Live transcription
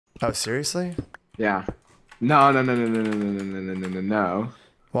Oh, seriously? Yeah. No, no, no, no, no, no, no, no, no, no, no, no.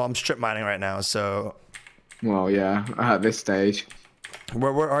 Well, I'm strip mining right now, so Well, yeah, at this stage.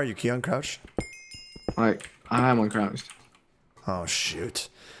 where are you? Key uncrouched? Like, I am uncrouched. Oh shoot.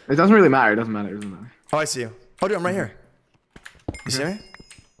 It doesn't really matter, it doesn't matter, it doesn't matter. Oh, I see you. Oh, dude, I'm right Okay. here. You see Okay. me?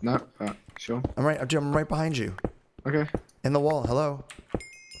 No, sure. Dude, I'm right behind you. Okay. In the wall. Hello.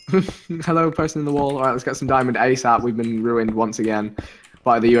 Hello, person in the wall. Alright, let's get some diamond ASAP. We've been ruined once again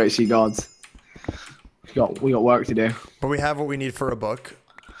by the UHC gods. We got work to do. But we have what we need for a book.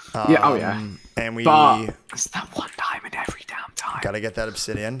 Yeah, oh yeah. And we But it's that one diamond every damn time. gotta get that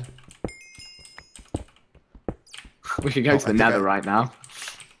obsidian. We could go to the nether right now.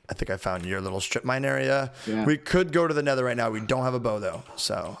 I think I found your little strip mine area. Yeah. We could go to the nether right now. We don't have a bow though,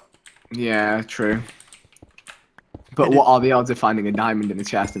 so. Yeah, true. But what are the odds of finding a diamond in a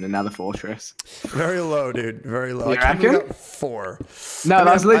chest in another fortress? Very low, dude. Very low. You I think we reckon? got 4. No, I mean,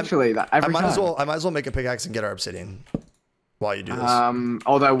 that's literally that every I might time. as well make a pickaxe and get our obsidian while you do this.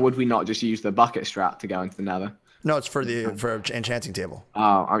 Although would we not just use the bucket strat to go into the nether? No, it's for the enchanting table.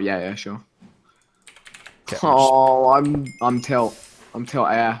 Oh yeah, yeah, sure. Okay, Oh, I'm tilt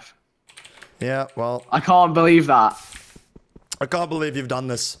AF. yeah, well, I can't believe that. I can't believe you've done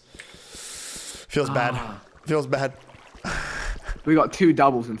this. Feels bad. Feels bad. We got 2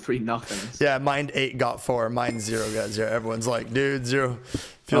 doubles and 3 nothings. Yeah, mine 8 got 4. Mine 0 got 0. Everyone's like, dude, 0.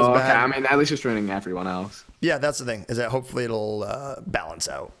 Feels Okay, bad. I mean, at least just ruining everyone else. Yeah, that's the thing. Is that hopefully it'll balance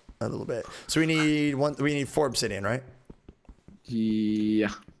out a little bit. So we need 4 obsidian, right? Yeah.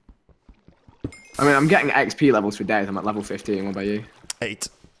 I mean, I'm getting XP levels for days. I'm at level 15. What about you? 8.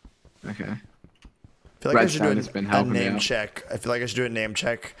 Okay. I feel like I should do Redstone has been a helping me name out. check. I feel like I should do a name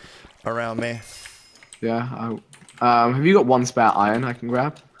check around me. Yeah. Have you got 1 spare iron I can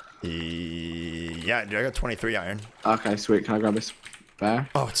grab? Yeah, dude, I got 23 iron. Okay, sweet. Can I grab a spare?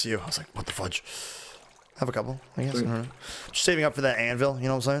 Oh, it's you. I was like, what the fudge? Have a couple, I guess. I Sweet. don't know. Just saving up for that anvil, you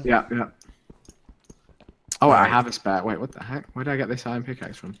know what I'm saying? Yeah, yeah. Oh, I Alright. have a spare. Wait, what the heck? Where did I get this iron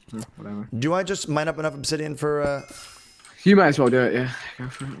pickaxe from? Whatever. Do I just mine up enough obsidian for, You might as well do it, yeah. Go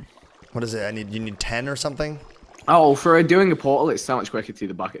for it. what is it? You need 10 or something? Oh, for doing a portal, it's so much quicker to do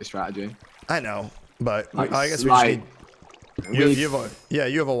the bucket strategy. I know, but Like, I guess we just like, need...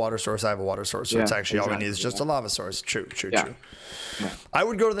 You have a water source, I have a water source, so Yeah, it's actually all we exactly, need is just a lava source. True, true, Yeah. true. Yeah. I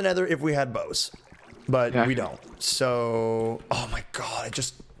would go to the nether if we had bows, but Yeah. we don't. So, oh my god, I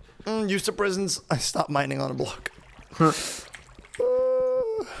just used to prisons. I stopped mining on a block.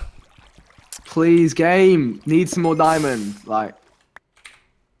 Please, game. Need some more diamond. Like,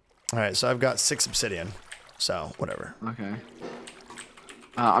 All right, so I've got 6 obsidian, so whatever. okay.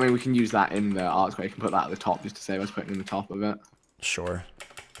 I mean, we can use that in the arts where you can put that at the top just to save us putting it in the top of it. Sure.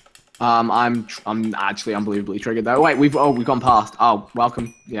 I'm actually unbelievably triggered though. Wait, we've gone past. Oh,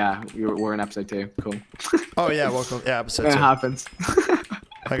 welcome. Yeah, we're in episode 2. Cool. Oh yeah, welcome. Yeah, episode It 2. happens.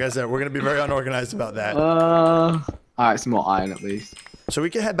 Like I said, we're gonna be very unorganized about that. Alright, some more iron at least. So we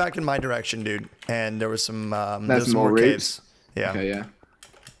can head back in my direction, dude. And there was some There's some more more routes. caves. Yeah. Okay, yeah.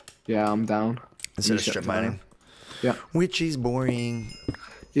 Yeah, I'm down. Instead You of shut strip down. mining. Yeah. Which is boring.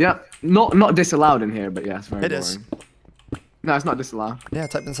 Yeah. Not disallowed in here, but yeah, it's very It boring. is. No, it's not disallowed. Yeah,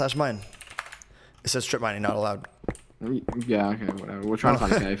 type in /mine. It says strip mining not allowed. Yeah, okay, whatever. We're trying to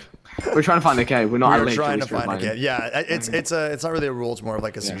find a cave. We're trying to find a cave. We're not We're literally trying to strip find a mining. cave. Yeah, it's not really a rule. It's more of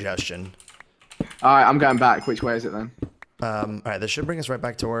like a Yeah. suggestion. Alright, I'm going back. Which way is it then? All right, this should bring us right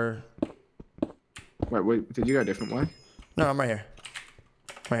back to where. Wait, did you go a different way? No, I'm right here.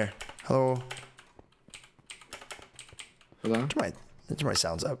 Right here. Hello. Hello? Turn my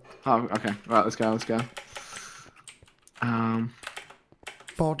sounds up. Oh, okay. Right, let's go.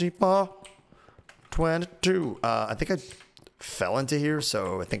 44, 22. I think I fell into here,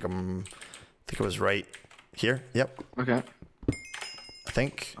 so I think it was right here. Yep, Okay. I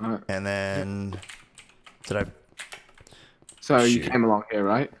think. Alright. And then did I? So you Shoot. came along here,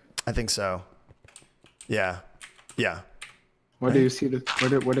 right? I think so. Yeah. Where do you see where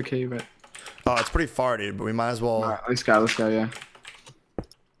the cave at? Oh, it's pretty far, dude. But we might as well. Alright, let's go, yeah.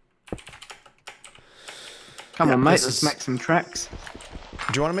 Come Yeah, on, mate, this let's is- make some tracks.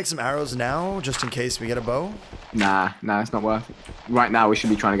 Do you want to make some arrows now, just in case we get a bow? Nah, it's not worth it. Right now, we should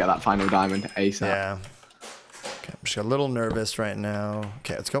be trying to get that final diamond ASAP. Yeah. Okay, I'm just a little nervous right now.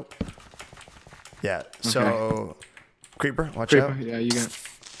 Okay, let's go. Yeah. So, creeper, watch out. Creeper, yeah, you go.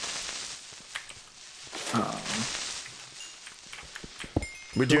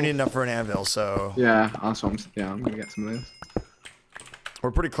 We do need enough for an anvil, so Yeah, that's what I'm gonna get some of this.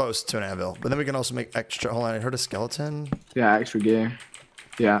 we're pretty close to an anvil. But then we can also make extra. Hold on, I heard a skeleton. Yeah, extra gear.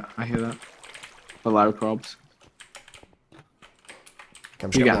 Yeah, I hear that. Below probs.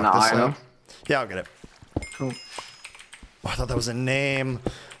 I'm just You gonna getting that block this iron? up. Yeah, I'll get it. Cool. Oh, I thought that was a name.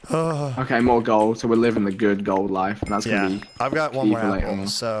 Oh. Okay, more gold. So we're living the good gold life, and that's Yeah, gonna be. I've got one key more for later apple, on.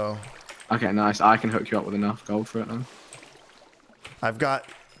 so Okay, nice. I can hook you up with enough gold for it then. I've got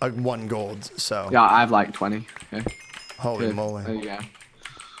 1 gold. So Yeah, I have like 20. Okay. holy Good. moly! There you go.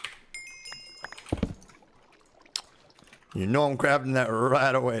 You know I'm grabbing that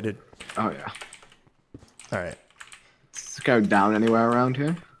right away, dude. Oh yeah. All right. Let's go down anywhere around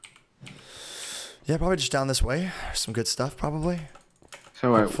here. Yeah, probably just down this way. Some good stuff, probably.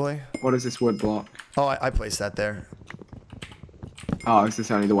 So wait, Hopefully. what is this wood block? Oh, I placed that there. Oh, is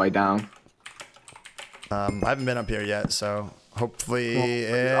this only the way down? I haven't been up here yet, so hopefully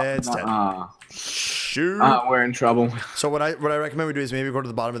it's dead. Shoot. We're in trouble. So what I recommend we do is maybe go to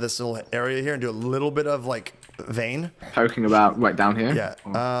the bottom of this little area here and do a little bit of like vein. Poking about right down here? Yeah.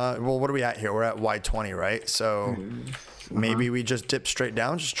 Well, what are we at here? We're at Y20, right? So maybe we just dip straight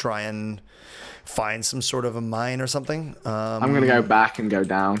down, just try and find some sort of a mine or something. I'm gonna go back and go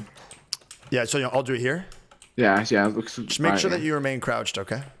down. Yeah, so I'll do it here. Yeah. Just make sure that you remain crouched,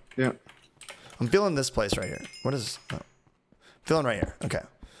 okay? Yeah. I'm feeling this place right here. What is... Oh. Feeling right here. Okay.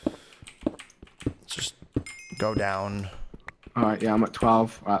 Let's just go down. Alright, yeah, I'm at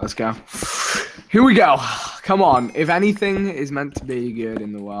 12. Alright, let's go. Here we go. Come on. If anything is meant to be good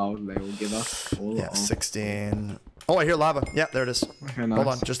in the world, they will give us all. Yeah, 16. Oh, I hear lava. Yeah, there it is. Okay, nice. Hold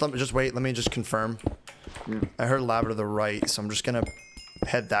on. Just wait. Let me just confirm. Yeah. I heard lava to the right, so I'm just going to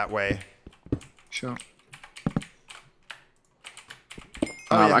head that way. Sure.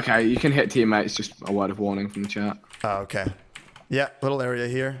 Oh, yeah. Okay, you can hit teammates, just a word of warning from the chat. Oh, okay. Yeah, little area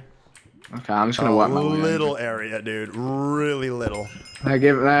here. Okay, I'm just gonna work my way in. Little area, dude. Really little.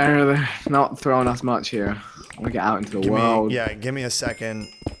 They're not throwing us much here. I wanna get out into the world. Give me a second.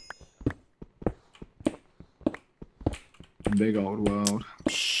 Big old world.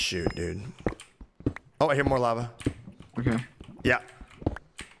 Shoot, dude. Oh, I hear more lava. Okay. Yeah.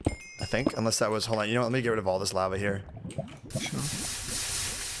 I think, unless that was, hold on. You know what? Let me get rid of all this lava here. Sure.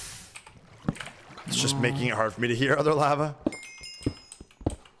 It's just making it hard for me to hear other lava.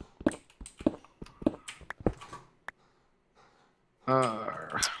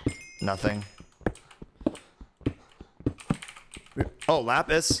 Nothing. Oh,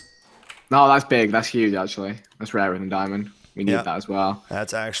 lapis. No, that's big. That's huge, actually. That's rarer than diamond. We need that as well.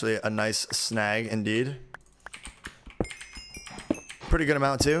 That's actually a nice snag, indeed. Pretty good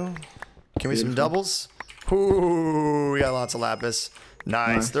amount, too. Give me some doubles. Ooh, we got lots of lapis.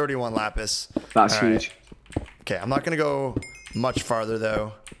 Nice. 31 lapis. That's All huge. Right. Okay, I'm not going to go much farther,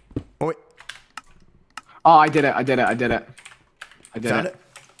 though. Oh, wait. Oh, I did it. I did it. Found it?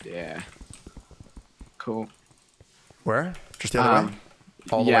 Yeah. Cool. Where? Just the other way?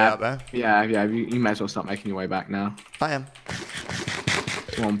 All the way up, eh? Yeah. You may as well start making your way back now. I am.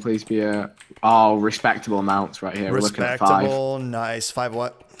 Come on, please be a... Oh, respectable amounts right here. Respectable, nice. 5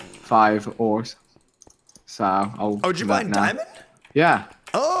 what? 5 ores. So, I'll... Oh, did you find diamond? Yeah.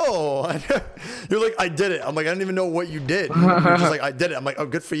 Oh, you're like, I did it. I'm like, I didn't even know what you did. You're just like, I did it. I'm like, oh,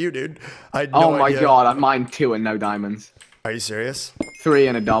 good for you, dude. I had no idea. God, I mined 2 and no diamonds. Are you serious? 3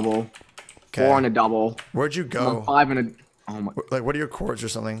 and a double. Okay. 4 and a double. Where'd you go? 5 and a... Oh my... Like, what are your chords or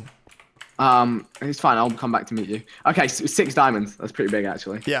something? It's fine. I'll come back to meet you. Okay, 6 diamonds. That's pretty big,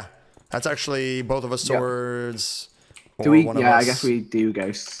 actually. Yeah, that's actually both of us swords. Do we? One of Yeah, us. I guess we do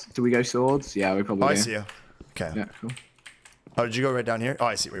go. Do we go swords? Yeah, we probably do. I see you. Okay. Yeah, cool. Oh, did you go right down here? Oh,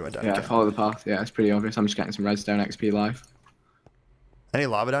 I see where you went down. Yeah, Okay. follow the path. Yeah, it's pretty obvious. I'm just getting some redstone XP live. Any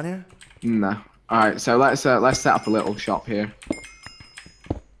lava down here? No. All right, so let's set up a little shop here.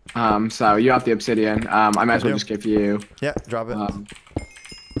 So you have the obsidian. I may as well just give you. Yeah, drop it.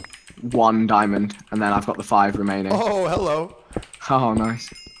 1 diamond, and then I've got the 5 remaining. Oh, hello. Oh, nice.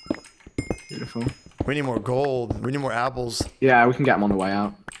 Beautiful. We need more gold. We need more apples. Yeah, we can get them on the way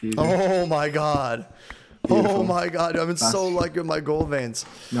out. Easy. Oh my god. Beautiful. Oh my god. I've been so lucky with my gold veins.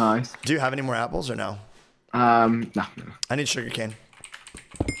 Nice. Do you have any more apples or no? No. I need sugarcane.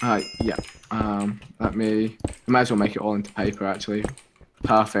 Yeah. I might as well make it all into paper, actually.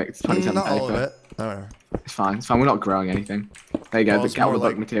 Perfect. 27 Not paper. all of it. No. It's fine. It's fine. We're not growing anything. There you go. Well, Get all the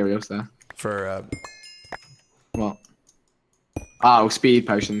like materials there. For What? Oh, speed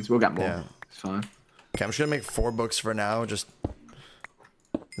potions. We'll get more. Yeah. It's fine. Okay, I'm just gonna make 4 books for now. Just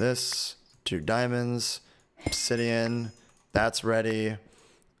this, 2 diamonds, obsidian. That's ready.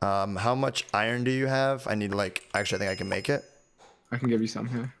 How much iron do you have? I need actually I think I can make it. I can give you some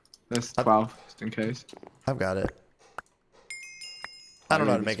here. There's 12, just in case. I've got it. I don't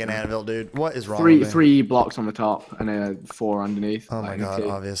know how to make an anvil, dude. What is wrong with me? 3 blocks on the top and 4 underneath. Oh my god,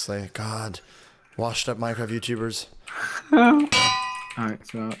 obviously. God. Washed up Minecraft YouTubers. Alright,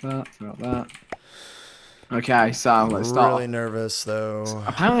 throw out that, throw out that. Okay, so let's start. Really nervous though.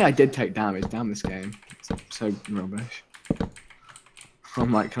 Apparently I did take damage. Damn, this game. It's so rubbish.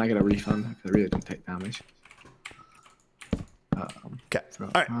 I'm like, can I get a refund? Because I really didn't take damage. Okay. All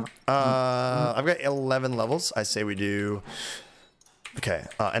right. I've got 11 levels. I say we do. Okay.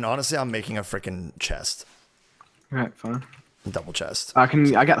 And honestly, I'm making a freaking chest. Alright, fine. Double chest. I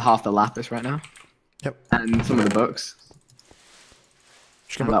get half the lapis right now. Yep. And some of the books.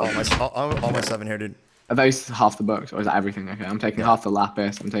 Just gonna put all my stuff in here, dude. Are those half the books, or is that everything? Okay, I'm taking half the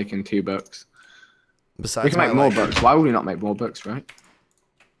lapis. I'm taking 2 books. Besides, we can make more books. Why would we not make more books, right?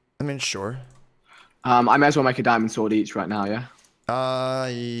 I mean, sure. I may as well make a diamond sword each right now, yeah?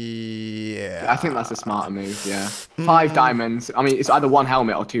 Yeah. I think that's a smarter move, yeah. 5 diamonds. I mean, it's either 1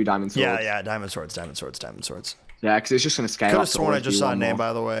 helmet or 2 diamond swords. Yeah, diamond swords, diamond swords, diamond swords. Yeah, because it's just going to scale up. Could have sworn I just saw a name,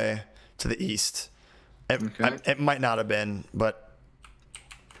 by the way, to the east. It might not have been, but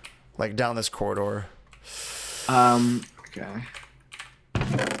like down this corridor. Okay.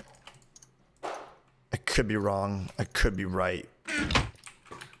 I could be wrong. I could be right.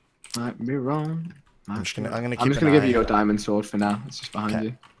 Might be wrong. I'm just gonna give you your diamond sword for now. It's just behind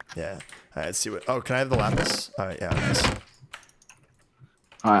you. Yeah. All right, let's see what. Oh, can I have the lapis? All right, yeah, nice.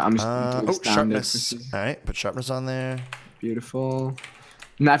 All right, I'm just doing sharpness. All right, put sharpness on there. Beautiful.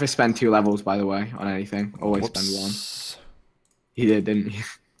 Never spend 2 levels, by the way, on anything. Always spend 1. You did, didn't you?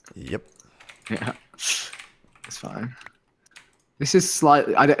 Yep. Yeah. It's fine. This is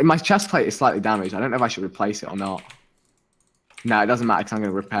slightly. My chest plate is slightly damaged. I don't know if I should replace it or not. No, it doesn't matter because I'm going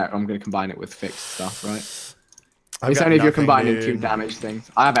to repair it. I'm going to combine it with fixed stuff, right? It's only if you're combining 2 damaged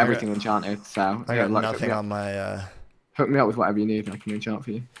things. I have everything enchanted, so I got nothing on my. Hook me up with whatever you need, and I can enchant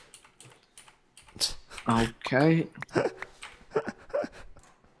for you. Okay.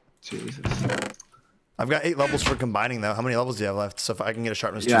 Jesus. I've got 8 levels for combining though. How many levels do you have left? So if I can get a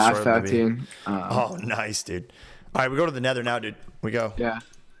sharpness 2 sword, I have 13. Oh, nice, dude. All right, we go to the Nether now, dude. We go. Yeah.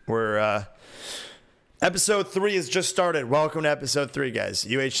 We're episode 3 has just started. Welcome to episode 3, guys.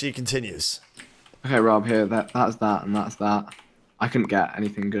 UHC continues. Okay, Rob. Here, that's that, and that's that. I couldn't get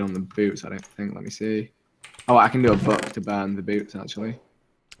anything good on the boots. I don't think. Let me see. Oh, I can do a book to burn the boots actually.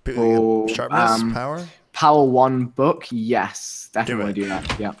 Sharpness, power. Power 1 book. Yes, definitely do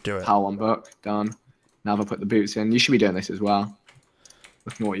that. Yeah. Do it. Power 1 book. Done. Now if I put the boots in, you should be doing this as well.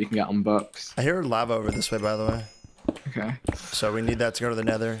 Looking at what you can get on books. I hear lava over this way, by the way. Okay. So we need that to go to the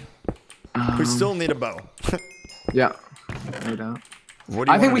Nether. We still need a bow. Yeah. No doubt. What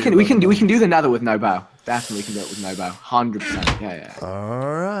do you I think we can do the Nether with no bow. Definitely can do it with no bow. 100%. Yeah. All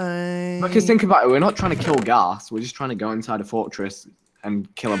right. Because think about it, we're not trying to kill gas. We're just trying to go inside a fortress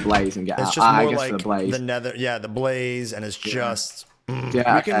and kill a blaze and get out. It's just more like the blaze. The Nether. Yeah, the blaze, and it's just.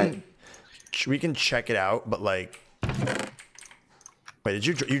 Yeah. We can check it out, but like. Wait, did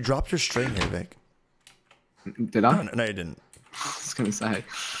you dropped your string here, Vic? Did I? No, you didn't. I was gonna say.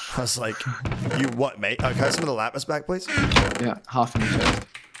 I was like, you what, mate? Can I have some of the lapis back, please? Yeah, half in the chest.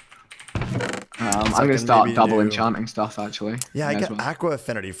 I'm gonna start double enchanting stuff actually. Yeah, I get aqua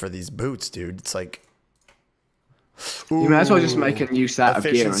affinity for these boots, dude. It's like. Ooh, you may as well just make a new set of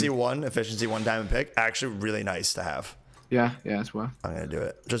gear. Efficiency 1 diamond pick. Actually, really nice to have. Yeah, it's worth. I'm gonna do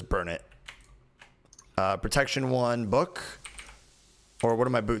it. Just burn it. Protection 1 book. Or what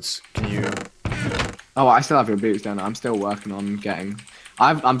are my boots? Can you? Oh, I still have your boots, don't I? I'm still working on getting.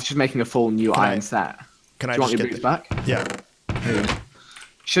 I'm just making a full new iron set. Can I just want your boots back? Yeah. You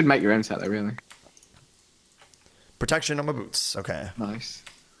should make your own set though, really. Protection on my boots. Okay. Nice.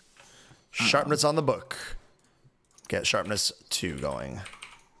 Sharpness on the book. Get sharpness 2 going.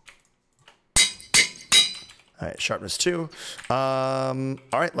 All right, sharpness 2. All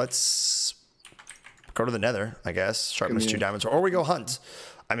right, let's go to the Nether, I guess. Sharpness 2 diamonds, or we go hunt.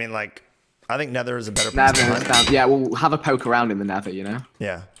 I mean, like, I think Nether is a better place to hunt. Yeah, we'll have a poke around in the Nether, you know.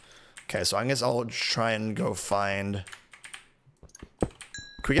 Yeah. Okay, so I guess I'll try and go find.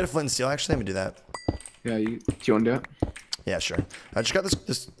 Can we get a flint and steel? Actually, let me do that. Yeah, do you want to do it? Yeah, sure. I just got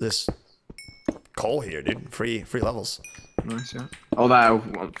this coal here, dude. Free levels. Nice, yeah. Although,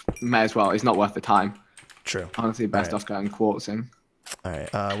 well, may as well. It's not worth the time. True. Honestly, best off getting quartz in. All right.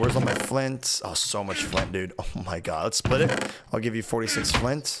 Where's all my flint? Oh, so much flint, dude. Oh my god. Let's split it. I'll give you 46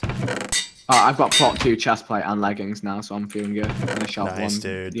 flint. I've got plot 2 chest plate and leggings now, so I'm feeling good. And a sharp nice,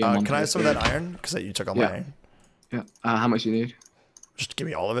 dude. Can I have some of that iron? Because you took all my iron. Yeah. How much do you need? Just give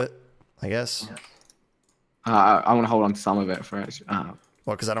me all of it, I guess. I want to hold on to some of it for it.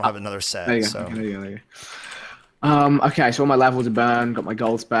 Well, because I don't have another set. There you go. So. There you go. Okay, so all my levels are burned. Got my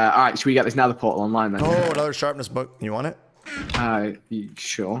gold spare. All right, should we get this Nether portal online then? Oh, another sharpness book. You want it?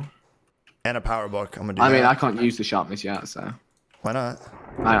 Sure. And a power book. I'm gonna do that. I mean, I can't use the sharpness yet, so. Why not?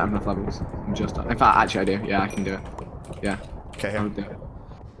 I don't have enough levels. I'm just. In fact, actually, I do. Yeah, I can do it. Yeah. Okay, I here. would do it.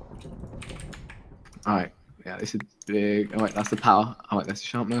 All right. Yeah, this is big. Oh wait, that's the power. Oh wait, that's the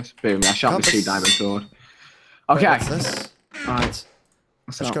sharpness. Boom. Yeah, sharpness 2 diamond sword. Okay. Wait, what's this? All right.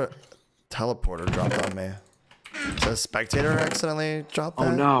 What's I just up? got a teleporter dropped on me. Does a spectator accidentally drop that?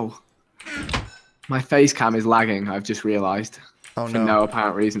 Oh no. My face cam is lagging. I've just realised. Oh For no. no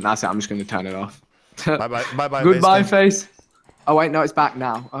apparent reason. That's it. I'm just going to turn it off. Bye bye. Goodbye, face. Oh wait, no, it's back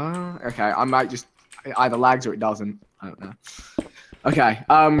now. Okay. I might just it either lags or it doesn't. I don't know. Okay.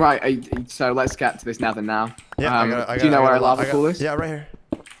 Right. So let's get to this nether now. Yeah. Do you know where a lava pool is? Yeah, right here.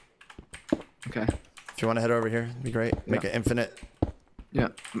 Okay. If you want to head over here, it'd be great. Make an infinite. Yeah.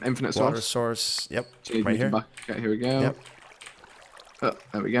 Infinite source. Water source. Yep. Right here. Okay. Here we go. Yep. Oh,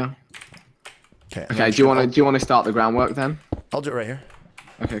 there we go. Okay. Okay. Do you want to start the groundwork then? I'll do it right here.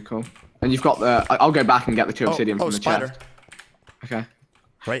 Okay. Cool. And you've got the. I'll go back and get the 2 obsidian from the spider. chest. Okay.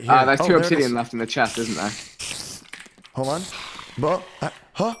 Right here. There's 2 obsidian left in the chest, isn't there? Hold on. Bro.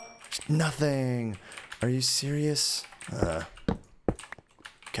 Huh? Nothing. Are you serious?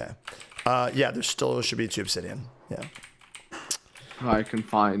 Okay. Yeah, there still should be 2 obsidian. Yeah. I can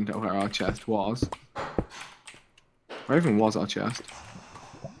find where our chest was. Where even was our chest?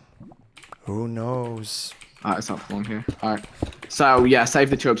 Who knows? Alright, it's not the one here. Alright. So, yeah, save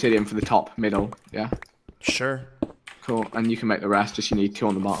the 2 obsidian for the top, middle, yeah? Sure. Cool, and you can make the rest, just you need 2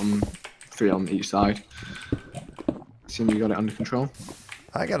 on the bottom, 3 on each side. Assume you got it under control?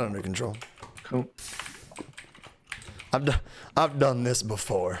 I got it under control. Cool. I've done this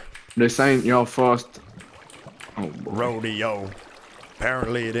before. This ain't your first... Oh, boy. Rodeo.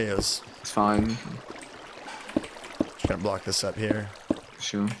 Apparently it is. It's fine. Just gonna block this up here.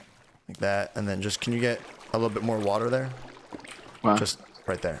 Sure. Like that, and then just, can you get a little bit more water there? Well, Just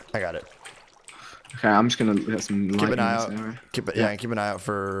right there. I got it. okay, I'm just gonna get some light. Keep an eye in this out. area. Keep an eye out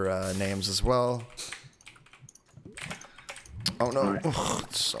for names as well. Oh no! Right. Ugh,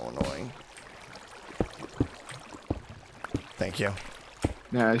 it's so annoying. Thank you.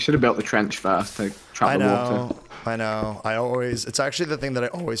 Yeah, I should have built the trench first to trap the water. I know. It's actually the thing that I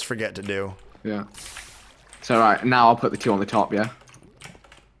always forget to do. Yeah. So right, now I'll put the 2 on the top, yeah?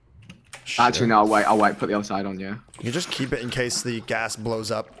 Sure. Actually, no, I'll wait, put the other side on, yeah? You can just keep it in case the gas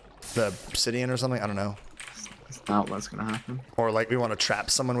blows up the obsidian or something. I don't know. I doubt that's gonna happen. Or like we want to trap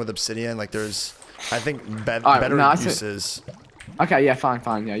someone with obsidian. Like there's, I think better uses. Okay, yeah,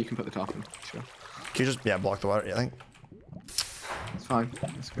 fine, yeah, you can put the top in, sure. Can you just block the water? Yeah, I think. It's fine,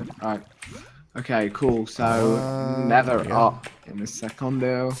 that's good. Alright. Okay, cool, so nether up in a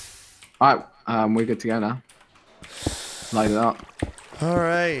secondo. Alright, we're good to go now. Light it up.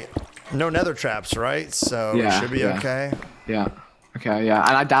 Alright. No nether traps, right? So Yeah, it should be okay. Yeah. Okay, yeah,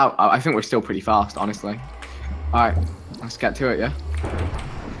 and I think we're still pretty fast, honestly. Alright, let's get to it, yeah?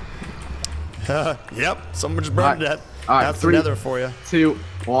 Yep, someone just burned that. Alright, That's 3, the nether for you. 2,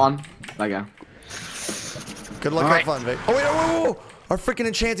 1, there you go. Good luck, have fun, Vic. Oh wait, whoa. Our freaking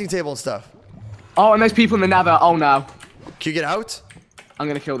enchanting table and stuff. Oh, and there's people in the nether. Oh no. Can you get out? I'm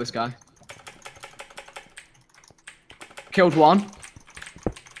gonna kill this guy. Killed 1.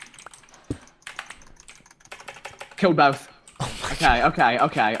 Killed both. Okay.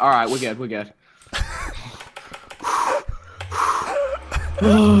 Alright, we're good.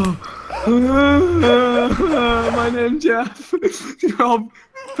 My name's Jeff. Rob.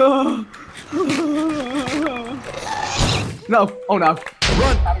 No. Oh no.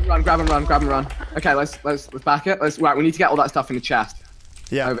 Run. Grab and run. Okay, let's back it. Right, we need to get all that stuff in the chest.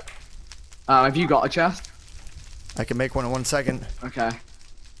 Yeah. Over. Have you got a chest? I can make one in 1 second. Okay.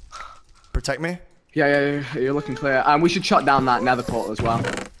 Protect me? Yeah, you're looking clear. We should shut down that nether portal as well.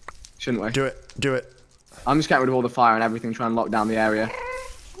 Shouldn't we? Do it. I'm just getting rid of all the fire and everything, trying to lock down the area.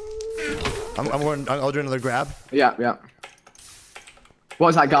 I'll do another grab. Yeah. What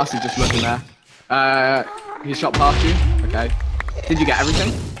is that Ghastly just looking there? He shot past you. Okay. Did you get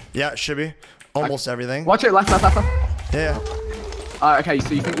everything? Yeah, it should be. Almost everything. Watch it, left. Yeah. Okay,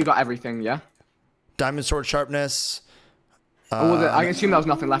 so you think you got everything, yeah? Diamond sword sharpness. I assume there was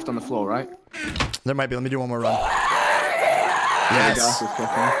nothing left on the floor, right? There might be. Let me do one more run. Yes.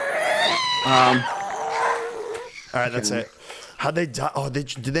 All right, that's it. How'd they die? Oh, did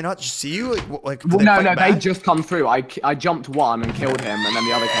they not see you? Like well, no, they just come through. I jumped 1 and killed him, and then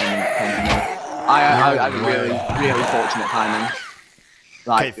the other came to me. I really fortunate timing.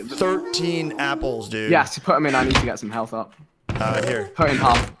 Like, okay, 13 apples, dude. Yes, put them in. I need to get some health up. Here. Put in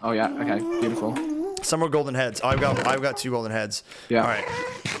half. Oh yeah. Okay. Beautiful. Some more golden heads. I've got 2 golden heads. Yeah. All right.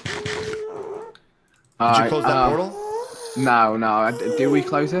 Did you close that portal? No. Do we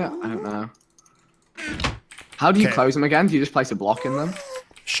close it? I don't know. How do you Okay. close them again? Do you just place a block in them?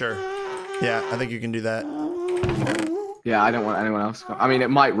 Sure. Yeah, I think you can do that. Yeah, I don't want anyone else. I mean, it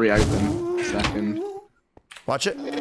might reopen a second. Watch it.